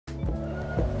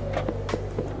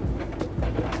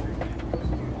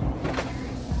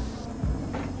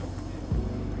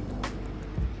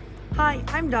Hi,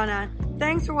 I'm Donna.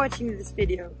 Thanks for watching this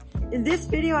video. In this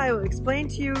video I will explain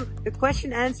to you the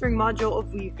question answering module of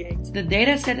Weaviate. The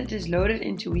dataset that is loaded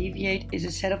into Weaviate is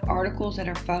a set of articles that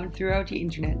are found throughout the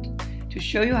internet. To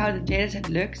show you how the dataset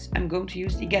looks, I'm going to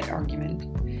use the get argument.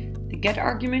 The get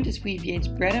argument is Weaviate's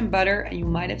bread and butter, and you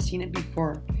might have seen it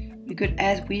before. We could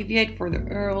ask Weaviate for the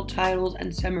URL, titles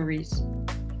and summaries.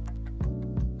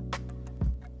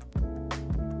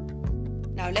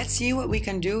 Now let's see what we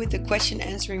can do with the question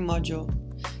answering module.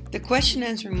 The question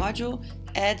answering module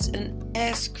adds an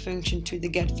ask function to the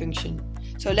get function.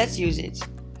 So let's use it.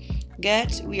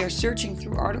 Get, we are searching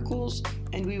through articles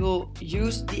and we will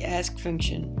use the ask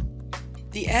function.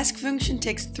 The ask function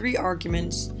takes 3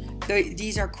 arguments.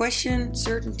 These are question,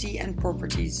 certainty and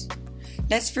properties.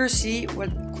 Let's first see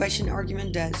what question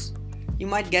argument does. You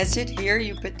might guess it. Here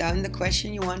you put down the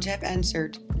question you want to have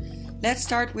answered. Let's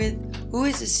start with, who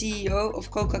is the CEO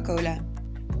of Coca-Cola?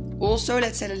 Also,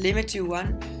 let's set a limit to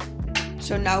 1.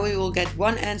 So now we will get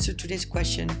 1 answer to this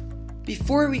question.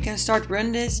 Before we can start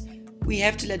run this, we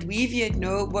have to let Weaviate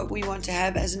know what we want to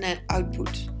have as an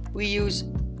output. We use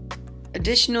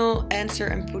additional answer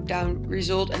and put down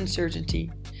result and certainty.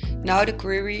 Now the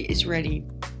query is ready.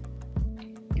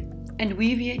 And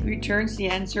Weaviate returns the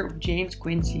answer of James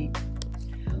Quincy.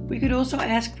 We could also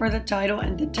ask for the title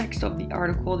and the text of the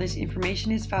article this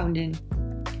information is found in.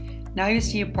 Now you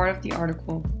see a part of the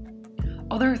article.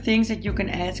 Other things that you can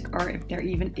ask are if there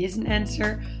even is an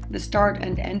answer, the start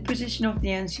and end position of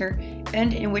the answer,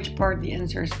 and in which part the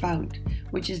answer is found,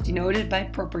 which is denoted by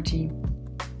property.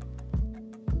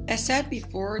 As said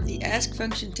before, the ask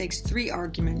function takes 3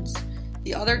 arguments.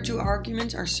 The other 2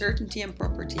 arguments are certainty and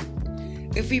property.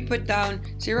 If we put down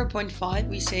 0.5,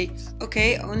 we say,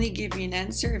 okay, only give me an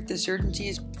answer if the certainty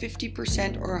is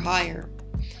 50% or higher.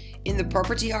 In the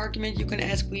property argument, you can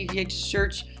ask Weaviate to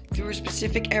search through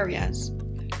specific areas.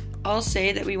 I'll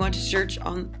say that we want to search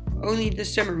on only the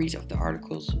summaries of the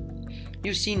articles.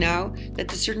 You see now that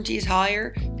the certainty is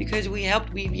higher because we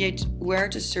helped Weaviate where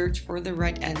to search for the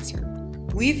right answer.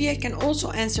 Weaviate can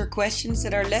also answer questions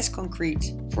that are less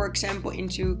concrete, for example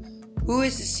into who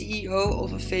is the CEO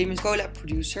of a famous cola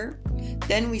producer?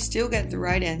 Then we still get the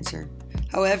right answer.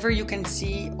 However, you can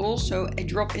see also a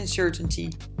drop in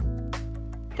certainty.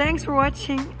 Thanks for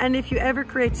watching, and if you ever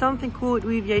create something cool with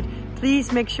Weaviate,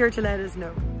 please make sure to let us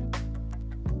know.